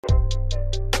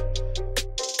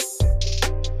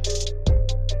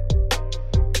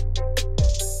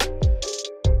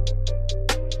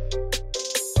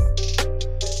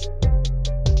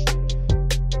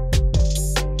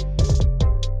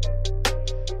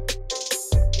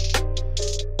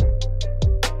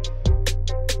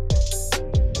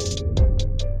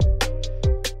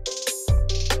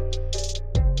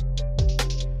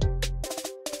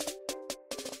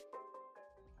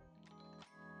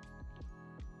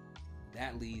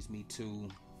that leads me to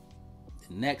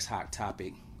the next hot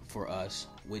topic for us,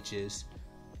 which is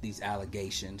these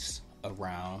allegations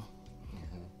around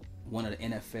one of the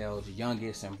NFL's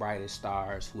youngest and brightest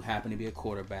stars, who happened to be a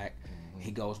quarterback.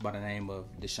 He goes by the name of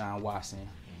Deshaun Watson,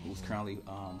 who's currently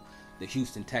the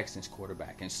Houston Texans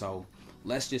quarterback. And so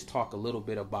let's just talk a little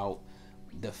bit about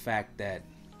the fact that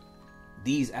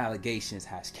these allegations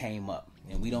has came up.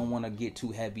 And we don't want to get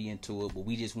too heavy into it, but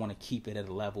we just want to keep it at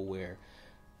a level where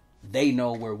they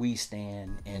know where we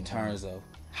stand in terms of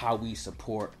how we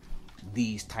support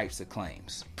these types of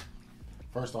claims.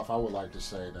 First off, I would like to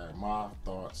say that my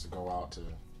thoughts go out to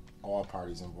all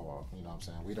parties involved. You know what I'm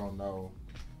saying? We don't know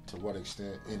to what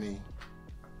extent any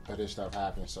of this stuff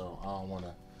happened, so I don't want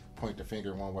to point the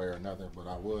finger one way or another, but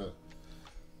I would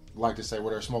like to say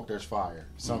where there's smoke, there's fire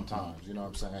sometimes. You know what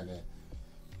I'm saying? And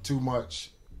too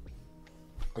much,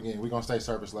 again, we're going to stay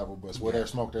surface level, but where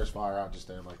there's smoke, there's fire. I'll just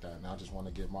stay like that. And I just want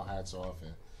to give my hats off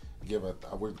and give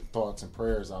thoughts and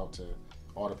prayers out to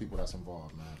all the people that's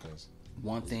involved, man, because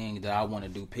one thing that I want to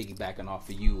do, piggybacking off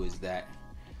of you, is that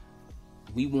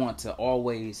we want to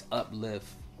always uplift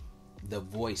the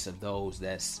voice of those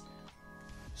that's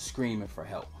screaming for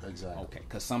help. Exactly. Okay,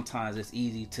 because sometimes it's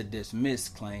easy to dismiss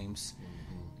claims,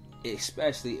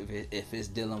 especially if it's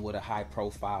dealing with a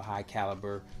high-profile,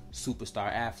 high-caliber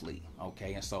superstar athlete.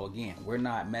 Okay, and so again, we're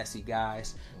not messy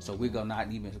guys, so we're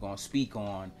not even going to speak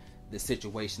on the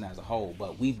situation as a whole,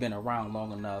 but we've been around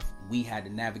long enough. We had to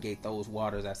navigate those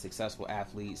waters as successful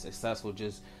athletes, successful,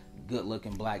 just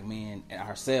good-looking black men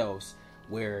ourselves,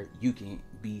 where you can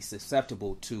be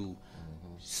susceptible to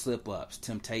slip-ups,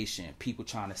 temptation, people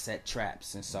trying to set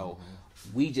traps. And so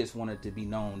we just wanted to be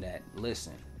known that,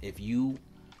 listen, if you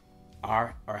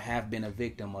are or have been a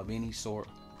victim of any sort,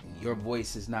 your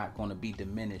voice is not going to be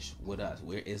diminished with us.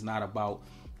 It's not about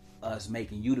us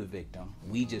making you the victim.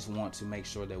 We just want to make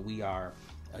sure that we are,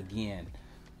 again,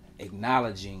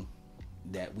 acknowledging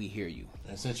that we hear you.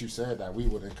 And since you said that, we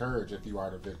would encourage, if you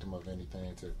are the victim of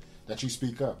anything, that you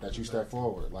speak up, that you step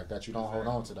forward, like that you don't hold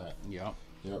on to that. Yep.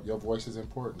 Your voice is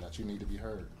important, that you need to be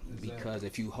heard. Because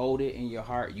if you hold it in your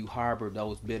heart, you harbor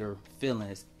those bitter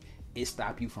feelings, it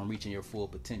stops you from reaching your full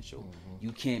potential.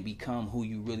 You can't become who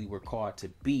you really were called to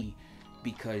be,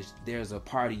 because there's a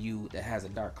part of you that has a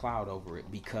dark cloud over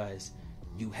it, because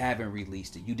you haven't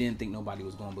released it. You didn't think nobody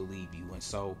was going to believe you. And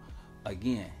so,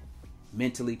 again,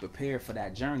 mentally prepare for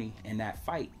that journey and that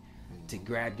fight to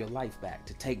grab your life back,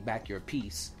 to take back your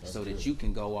peace, so that you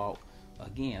can go out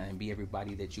again and be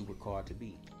everybody that you were called to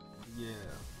be. Yeah,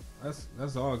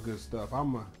 that's all good stuff.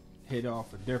 I'm going to hit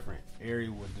off a different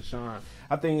area with Deshaun.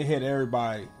 I think it hit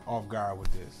everybody off guard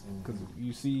with this, because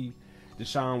you see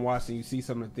Deshaun Watson, you see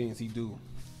some of the things he do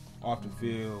off the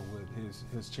field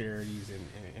with his charities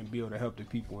and be able to help the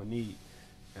people in need.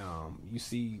 You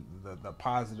see the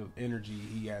positive energy.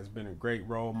 He has been a great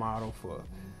role model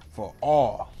for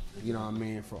all, you know what I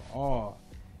mean, for all.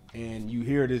 And you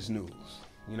hear this news,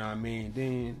 you know what I mean.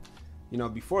 Then, you know,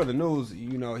 before the news,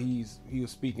 you know, he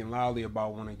was speaking loudly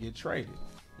about wanting to get traded.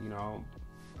 You know,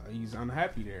 he's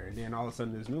unhappy there. And then all of a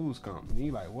sudden this news comes, and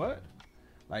he like, what?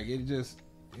 Like, it's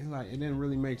like, it didn't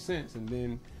really make sense. And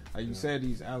then, like you said,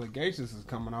 these allegations is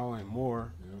coming out, and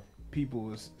more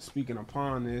people is speaking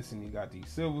upon this, and you got these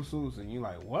civil suits, and you're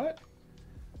like, what?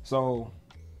 So,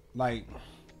 like,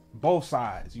 both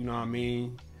sides, you know what I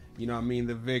mean? You know what I mean?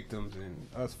 The victims and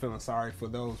us feeling sorry for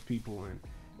those people, and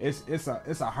it's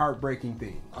a heartbreaking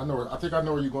thing. I think I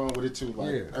know where you're going with it too.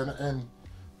 Like, and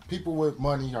people with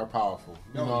money are powerful.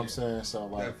 You know what I'm saying? So,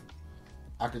 like,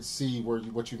 I could see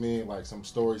what you mean. Like, some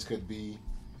stories could be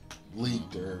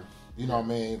leaked, or, you know what I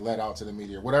mean, let out to the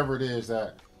media, whatever it is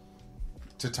that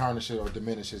to tarnish it or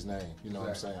diminish his name. You know what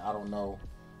I'm saying? I don't know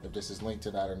if this is linked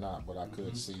to that or not, but I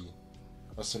could see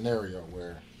a scenario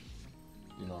where,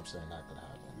 you know what I'm saying, that could happen.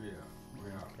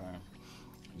 Okay.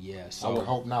 Yeah. So I would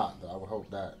hope not, though. I would hope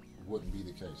that wouldn't be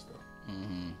the case, though.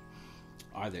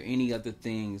 Are there any other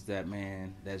things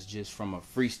that's just from a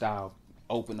freestyle,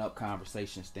 open up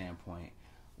conversation standpoint?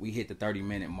 We hit the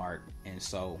 30-minute mark, and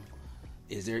so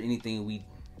is there anything we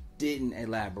didn't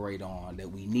elaborate on that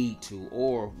we need to,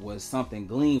 or was something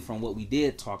gleaned from what we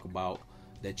did talk about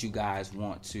that you guys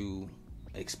want to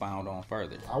expound on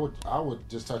further? I would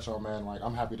just touch on, man, like,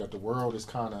 I'm happy that the world is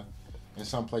kind of in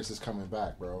some places coming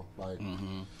back, bro. Like,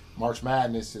 March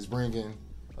Madness is bringing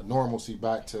a normalcy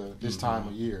back to this time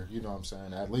of year. You know what I'm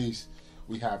saying? At least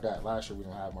we have that. Last year we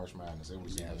didn't have March Madness. It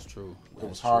was that's true. It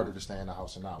was harder to stay in the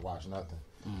house and not watch nothing.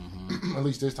 At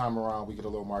least this time around we get a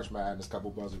little March Madness, couple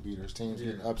buzzer beaters, teams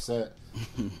getting upset,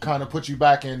 kind of put you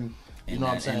back in. You know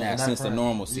what I'm saying? In that sense of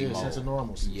normalcy. Yeah, sense of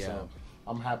normalcy. Yeah. So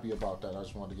I'm happy about that. I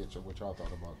just wanted to get what y'all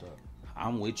thought about that.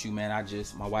 I'm with you, man.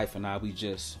 My wife and I, we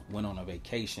just went on a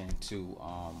vacation to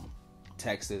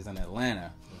Texas and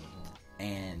Atlanta,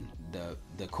 and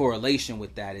the correlation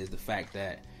with that is the fact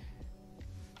that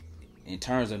in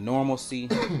terms of normalcy,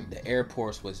 the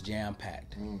airports was jam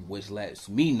packed, which lets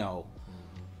me know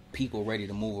people ready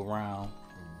to move around,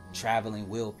 traveling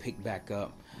will pick back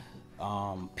up.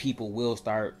 People will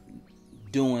start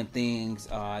doing things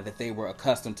that they were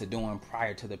accustomed to doing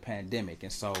prior to the pandemic.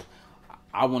 And so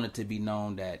I want it to be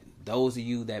known that those of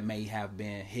you that may have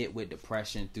been hit with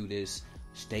depression through this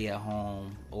stay at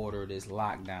home order, this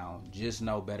lockdown, just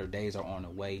know better days are on the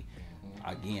way.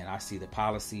 Again, I see the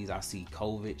policies, I see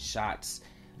COVID shots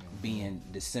being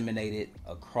disseminated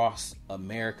across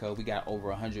America. We got over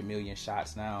 100 million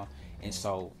shots now. And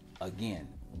so again,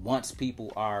 once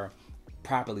people are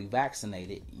properly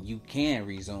vaccinated, you can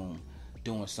resume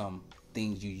doing some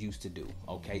things you used to do.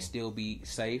 Okay, still be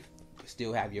safe,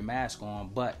 still have your mask on,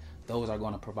 but those are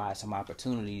going to provide some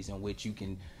opportunities in which you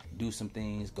can do some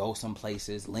things, go some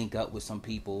places, link up with some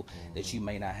people that you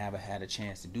may not have had a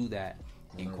chance to do that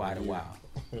in quite a while.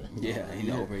 Yeah,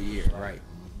 in over a year, right.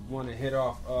 Want to hit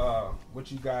off what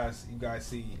you guys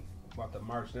see about the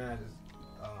March Madness?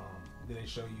 Did they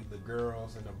show you the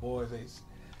girls and the boys? They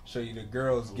show you the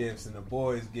girls' gifts and the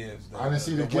boys' gifts. I didn't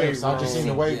see the gifts. I just seen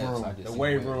the weight room. The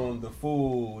weight room, the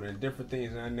food, and different things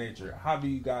of that nature. How do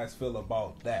you guys feel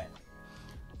about that?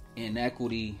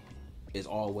 Inequity is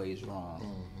always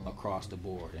wrong across the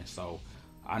board, and so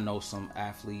I know some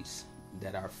athletes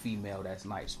that are female that's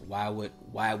nice. Why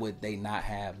would they not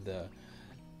have the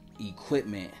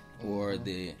equipment or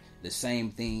the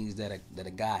same things that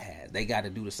a guy has? They got to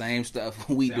do the same stuff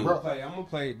we do. I'm gonna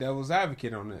play devil's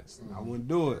advocate on this. I wouldn't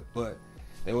do it, but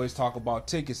they always talk about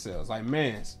ticket sales, like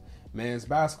men's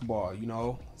basketball. You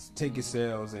know, ticket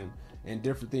sales and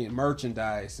different things,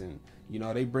 merchandise, and you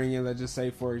know they bring in. Let's just say,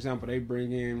 for example, they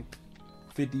bring in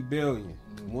 50 billion.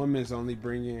 Women's only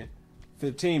bring in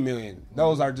 15 million.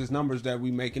 Those are just numbers that we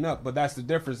making up, but that's the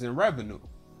difference in revenue.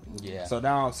 Yeah. So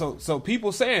now, so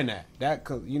people saying that,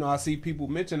 cause you know I see people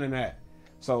mentioning that.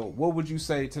 So what would you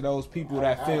say to those people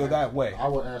that feel that way? I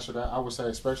would answer that. I would say,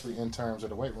 especially in terms of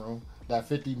the weight room, that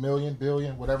 50 million,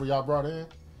 billion, whatever y'all brought in,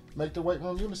 make the weight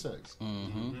room unisex.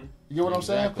 You get what I'm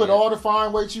saying? Put all the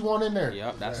fine weights you want in there.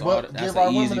 Yep, that's give our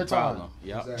easy women the time. problem.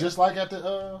 Yep. Just like at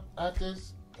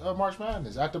this March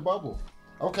Madness, at the bubble.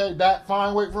 Okay, that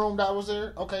fine weight room that was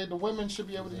there. Okay, the women should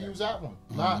be able to use that one.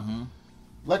 Not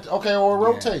or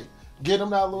rotate. Get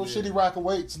them that little shitty rack of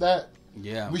weights that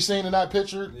we seen in that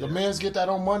picture. The men's get that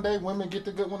on Monday, women get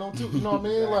the good one on Tuesday. You know what I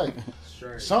mean? Like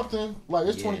something like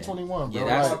it's 2021, bro.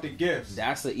 Yeah, the gifts.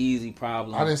 That's an easy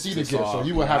problem. I didn't see the gifts, so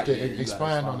you would have to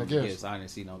expand on the gifts. I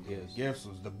didn't see no gifts. Gifts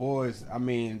was the boys. I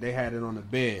mean, they had it on the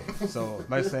bed. So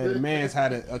let's say the man's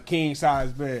had a king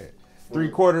size bed.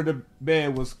 3/4 of the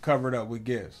bed was covered up with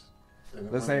gifts.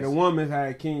 Let's say the woman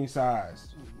had king size,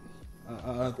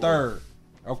 a third,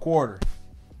 a quarter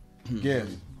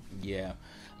gift. Yeah,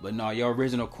 but no, your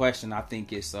original question, I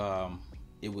think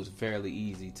it was fairly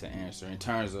easy to answer in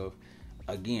terms of,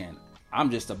 again,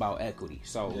 I'm just about equity.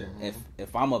 So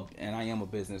if I am a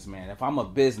businessman, if I'm a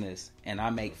business and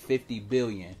I make 50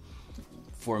 billion,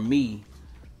 for me,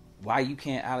 why you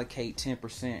can't allocate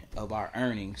 10% of our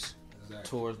earnings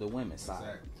towards the women's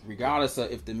side, regardless of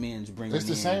if the men's bringing it's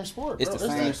the same sport. It's the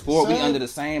same sport. We under the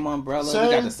same umbrella.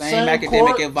 We got the same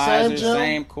academic advisors,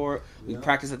 same court. We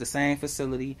practice at the same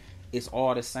facility. It's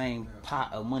all the same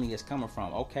pot of money it's coming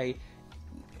from. Okay,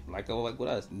 like with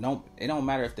us, no, it don't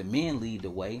matter if the men lead the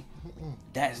way.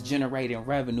 That's generating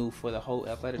revenue for the whole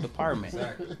athletic department.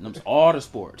 All the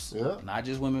sports, not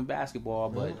just women basketball,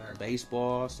 but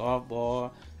baseball,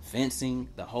 softball, fencing,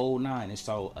 the whole nine. And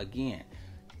so again,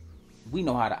 we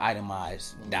know how to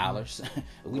itemize dollars.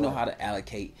 We know how to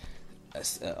allocate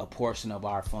a portion of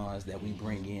our funds that we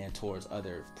bring in towards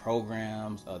other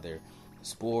programs, other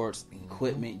sports,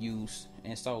 equipment use.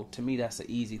 And so to me, that's an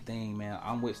easy thing, man.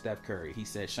 I'm with Steph Curry. He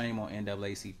said shame on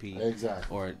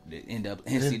NAACP or the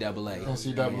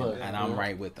NCAA. And I'm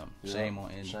right with them. Shame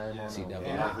on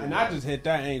NCAA. And I just hit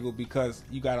that angle because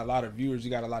you got a lot of viewers,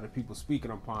 you got a lot of people speaking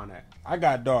upon that. I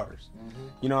got daughters.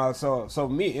 You know, so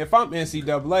me, if I'm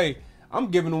NCAA, I'm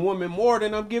giving a woman more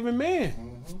than I'm giving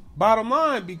men. Bottom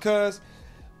line, because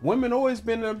women always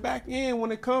been in the back end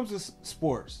when it comes to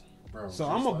sports. Bro, so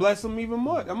I'm gonna bless them even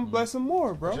more. I'm gonna bless them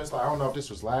more, bro. Just like, I don't know if this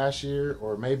was last year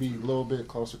or maybe a little bit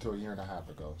closer to a year and a half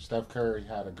ago. Steph Curry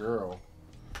had a girl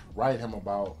write him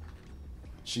about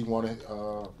she wanted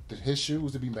his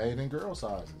shoes to be made in girl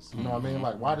sizes. You know what I mean?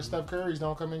 Like, why the Steph Curry's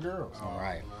don't come in girls? All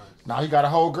right. Now he got a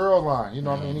whole girl line. You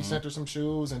know what I mean? He sent her some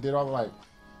shoes and did all like.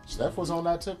 Steph was on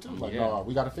that tip too. Like, no,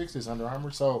 we got to fix this, Under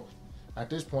Armour. So at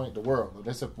this point,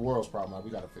 that's the world's problem. Like, we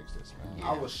got to fix this, man.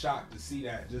 I was shocked to see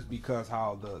that just because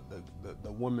how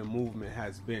the women movement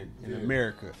has been in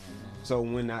America. So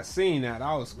when I seen that,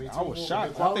 I was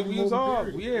shocked. I think we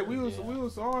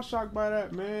was all shocked by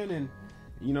that, man. And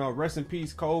you know, rest in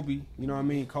peace, Kobe. You know what I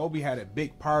mean? Kobe had a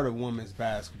big part of women's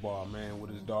basketball, man, with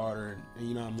his daughter, and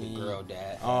you know what I mean? The girl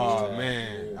dad. Oh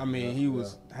man, I mean,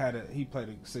 he played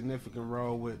a significant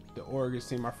role with the Oregon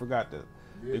team. I forgot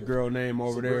the girl name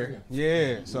over there.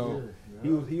 Yeah, so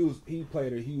he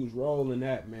played a huge role in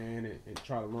that, man, and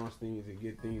try to launch things and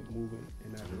get things moving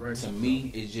in that direction. To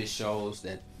me, it just shows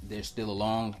that there's still a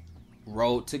long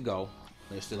road to go.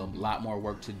 There's still a lot more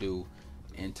work to do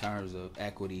in terms of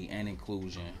equity and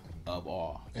inclusion of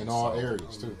all. In all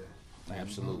areas, too.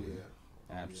 Absolutely.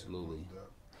 Absolutely.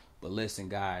 But listen,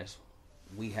 guys,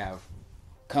 we have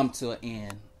come to an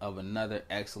end of another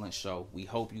excellent show. We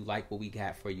hope you like what we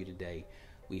got for you today.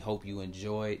 We hope you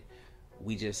enjoyed.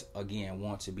 We just, again,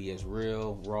 want to be as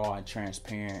real, raw, and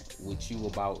transparent with you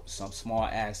about some small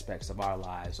aspects of our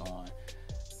lives on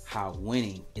how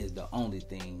winning is the only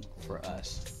thing for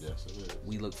us. Yes, it is.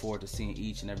 We look forward to seeing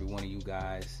each and every one of you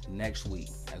guys next week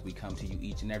as we come to you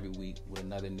each and every week with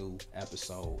another new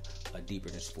episode of Deeper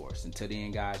Than Sports. Until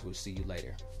then, guys, we'll see you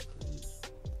later. Peace.